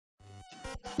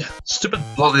Stupid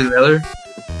bloody leather.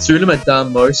 It's really my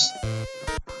damn mouse.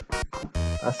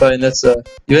 I find that's you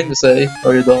think to say,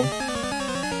 or you're done.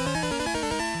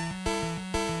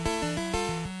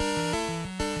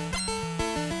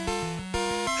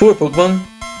 Four Pokemon.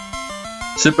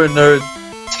 Super Nerd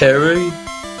Terry.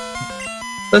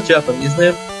 That's Japanese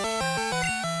name.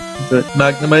 The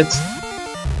Magnemite.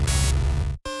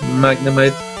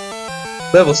 Magnemite.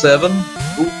 Level 7.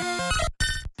 Ooh.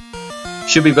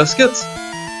 Should we risk it?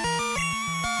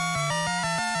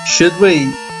 Should we?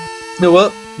 You know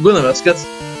what? I'm gonna risk it.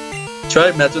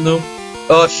 Try Metronome.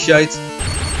 Oh shite.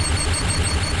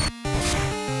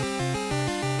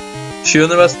 Sure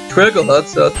the rest. Critical hit.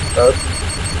 That's bad.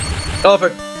 Oh for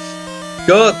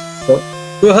God fuck.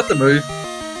 Who hit the move?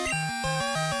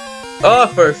 Oh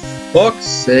for fuck's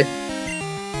sake.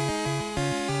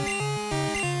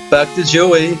 Back to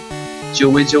Joey.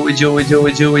 Joey. There's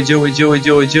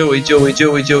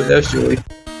Joey.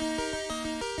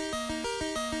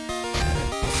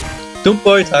 Don't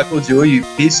bother tackle Joey, you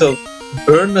piece of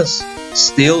burnless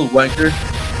steel wanker.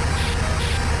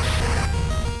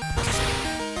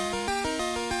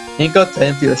 Ain't got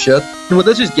time for your shit. You know what,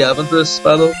 let's just Gavin for this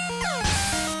battle.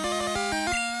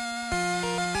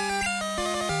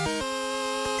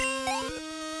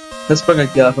 Let's bring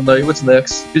out Gavin now. What's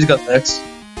next? Who's got next?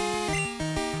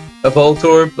 A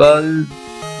Voltorb,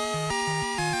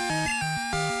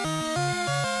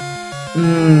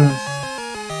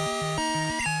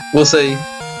 we'll see.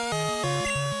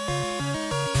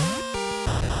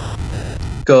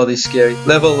 God, he's scary.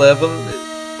 Level 11.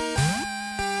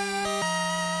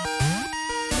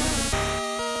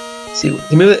 See,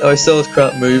 I still has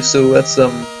crap moves, so let's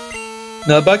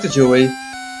now back to Joey.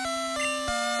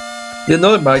 Yeah,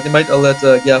 another Magnemite. I'll let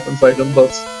Gavin fight him,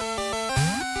 but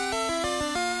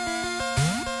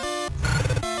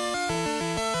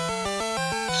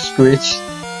Screech.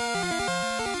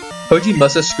 How'd you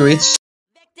miss a Screech?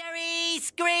 Victory,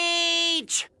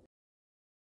 Screech!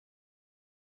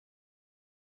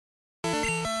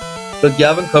 But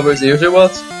Gavin covers ears or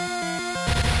what?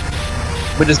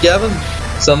 But does Gavin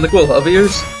sound like we'll have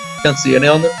ears? Can't see any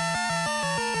on them.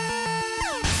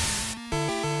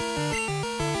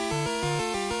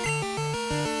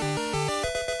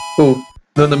 Oh,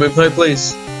 no, the move now,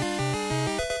 please.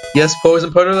 Yes,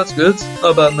 poison powder, that's good.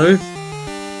 Not a bad move.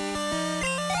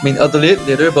 I mean, I'll delete it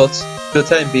later, but for the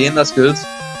time being, that's good.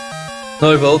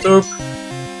 Now Voltorb.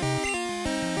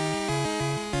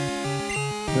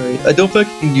 Right, I don't think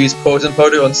you can use poison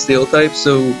powder on steel type,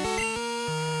 so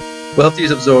we'll have to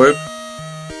use absorb.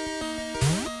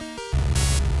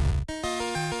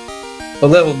 Well,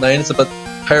 level 9, it's a bit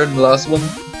higher than the last one.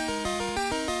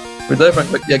 We're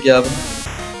different, like, yeah, Gavin.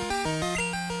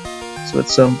 So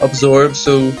it's absorb,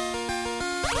 so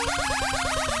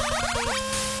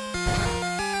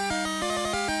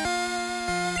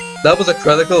that was a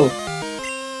critical.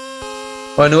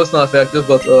 Oh, I know it's not effective,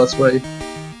 but that's why.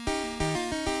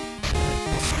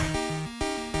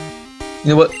 You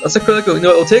know what? That's a critical. You know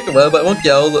what? It'll take a while, but I want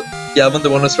Gavin to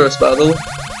win his first battle.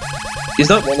 He's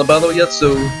not won the battle yet,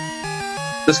 so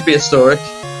this could be historic.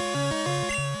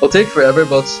 It'll take forever,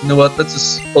 but you know what? Let's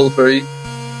just pull through.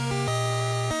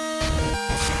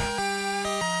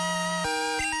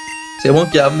 See, I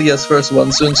want Gavin to get his first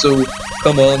one soon, so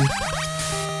come on.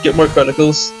 Get more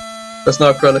criticals. That's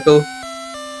not critical.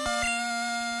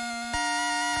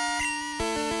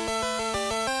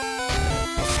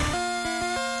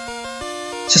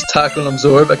 Just tackle and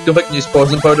absorb. I don't think I can use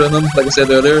poison powder on him, like I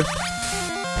said earlier.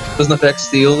 Doesn't affect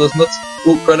steel, doesn't it?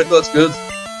 Oh, critical, that's good.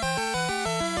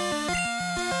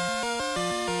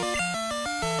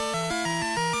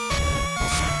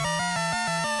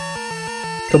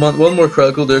 Come on, one more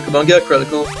critical there. Come on, get a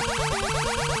critical.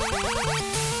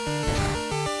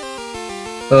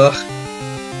 Ugh.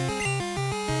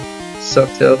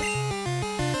 Sucked health.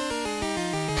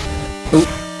 Oh.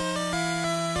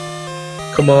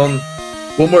 Come on.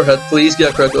 One more hit, please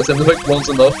get a critical. Seems like one's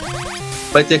enough.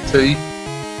 Might take two.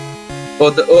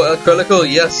 Oh, a critical,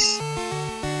 yes.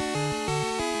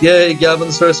 Yay,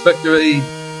 Gavin's first victory.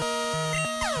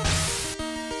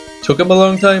 Took him a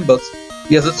long time, but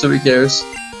he has it, so he cares.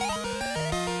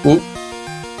 Oh.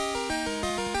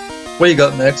 What you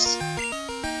got next?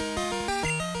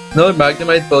 Another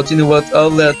Magnemite, but you know what? I'll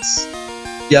let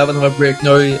Gavin have a break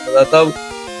now.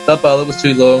 That battle was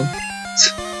too long.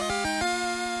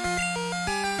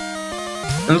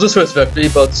 It was his first victory,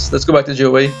 but let's go back to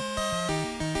Joey.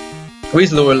 Oh,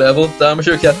 he's lower level. Damn, I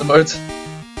sure kept him out.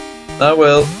 Ah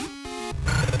well.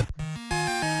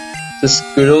 Just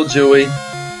good old Joey.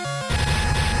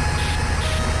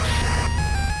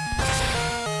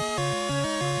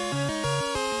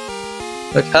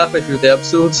 like halfway through the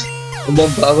episode in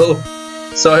one battle.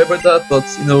 Sorry about that, but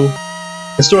you know,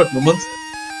 historic moment.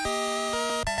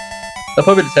 I'll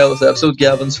probably tell this episode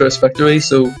Gavin's first victory,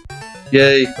 so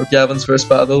yay, or Gavin's first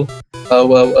battle.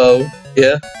 Oh,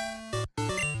 yeah.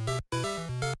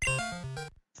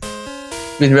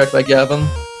 Being wrecked by Gavin.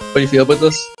 How do you feel about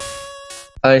this?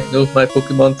 I know my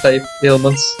Pokemon type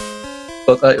ailments,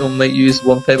 but I only use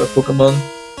one type of Pokemon.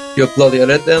 You're bloody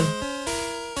idiot then.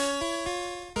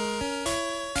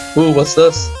 Ooh, what's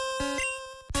this?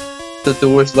 The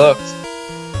door's locked.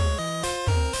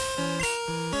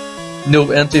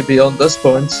 No entry beyond this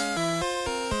point.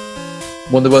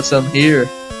 Wonder what's in here.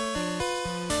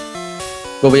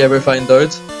 Will we ever find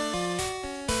out?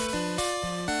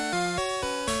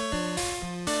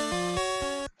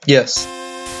 Yes,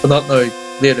 but not now,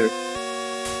 later.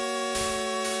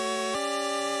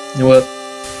 You know what?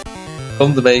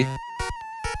 Come to me.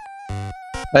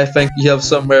 I think you have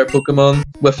some rare Pokemon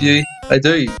with you. I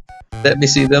do. Let me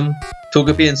see them.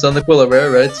 Togepi and Cyndaquil are rare,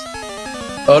 right?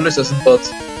 Others isn't, but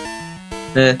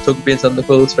Togepi and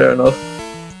Cyndaquil is fair enough.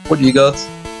 What do you got?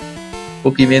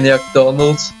 Pokemaniac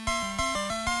Donald.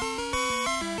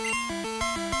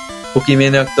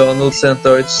 Pokemaniac Donald sent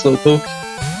out Slowpoke.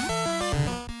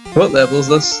 What level is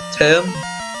this? 10?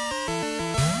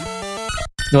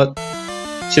 You know what?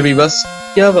 Should we risk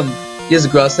Gavin? He has a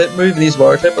grass type move and he's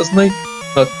water type, isn't he?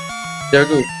 Oh, there we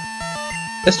go.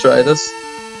 Let's try this.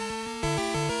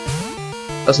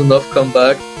 That's enough, come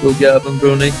back. Go Gavin,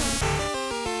 Brony.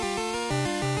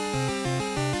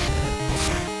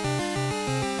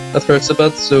 That hurts a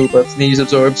bit, so but knees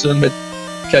absorb soon. But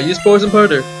can I use poison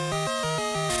powder?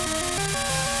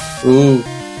 Ooh.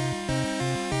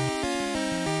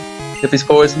 If he's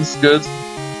poisoned, it's good.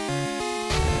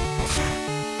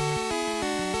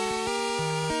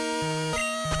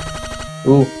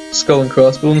 Ooh, skull and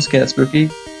crossbones, kinda spooky.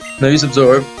 Now use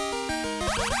absorb.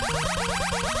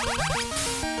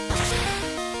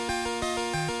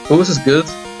 Oh, this is good.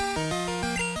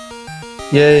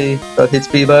 Yay, that hits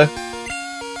B back.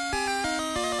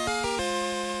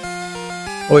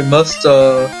 Oh, he must,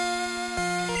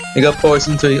 he got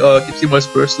poisoned too. Oh, it keeps you more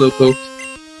spur, Slowpoke.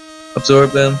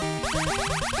 Absorb then.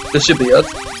 This should be it.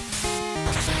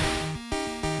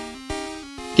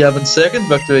 Gavin's second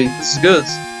victory. This is good.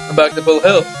 I'm back to full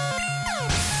health.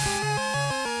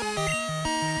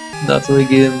 Naturally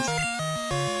gained.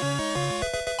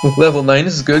 With level 9,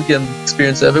 this is good. Getting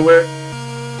experience everywhere.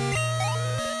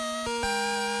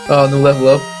 Oh, no level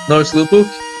up. Another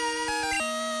Slowpoke.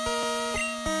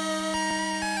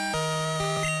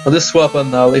 I'll just swap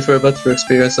on Nally for a bit for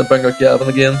experience and bring out Gavin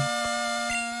again.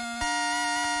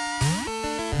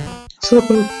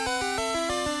 Slowpoke.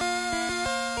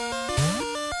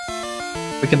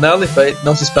 We can Nally fight,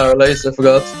 not just paralyzed, I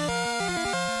forgot.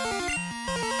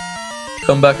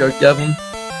 Come back out, Gavin.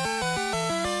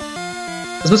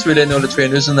 I must really annoy the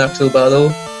trainers in the actual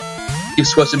battle. Keep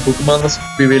switching Pokemon, must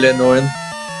be really annoying.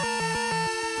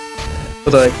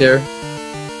 But I care.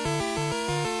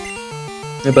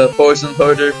 About poison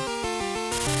powder.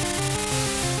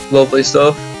 Lovely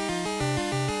stuff.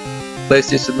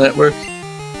 PlayStation Network.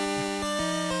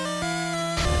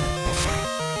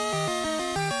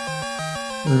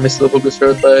 Miss Slowpoke was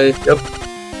hurt by. Yep.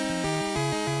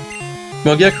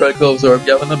 Come on, get critical absorb,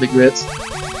 Gavin, that'd be great.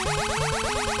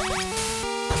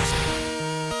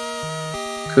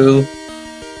 Cool.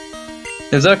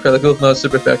 Is that critical? No, it's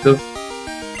super effective.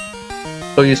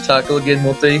 I'll use tackle again,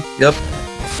 multi. Yep.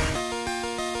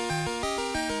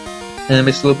 And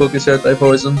my Slowpoke is hurt by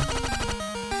poison.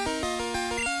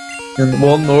 And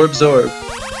one more absorb.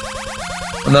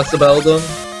 And that's the battle done.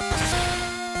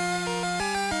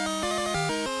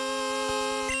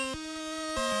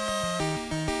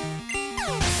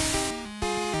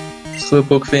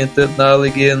 Slowpoke fainted, Nally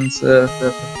gains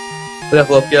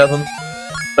level up Gavin.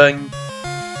 Bang.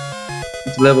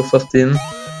 To level 15.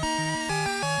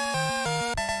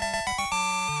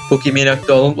 Pokemaniac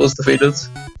Donald was defeated.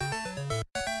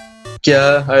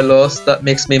 Yeah, I lost, that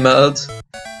makes me mad.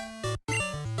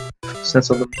 Send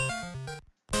something.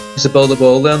 You should build a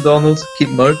wall then, Donald. Keep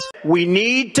him out. We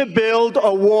need to build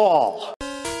a wall.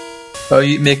 How are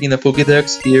you making a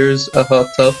Pokédex? Here's a hot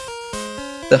tub.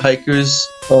 The hikers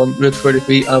on Route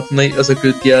 43, Anthony is a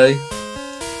good guy.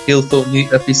 He'll phone you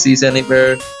if he sees any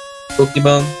rare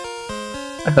Pokemon.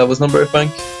 I have his number, I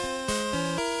think.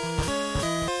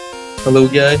 Hello,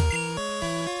 guy.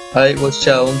 I was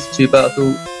challenged to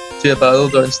a battle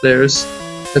downstairs.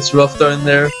 It's rough down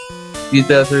there. You'd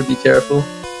better be careful.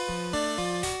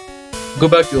 Go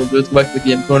back to the old route, go back to the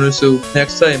game corner. So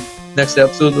next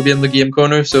episode will be in the game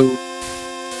corner. So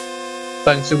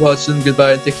thanks for watching.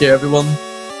 Goodbye and take care, everyone.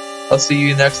 I'll see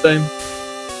you next time.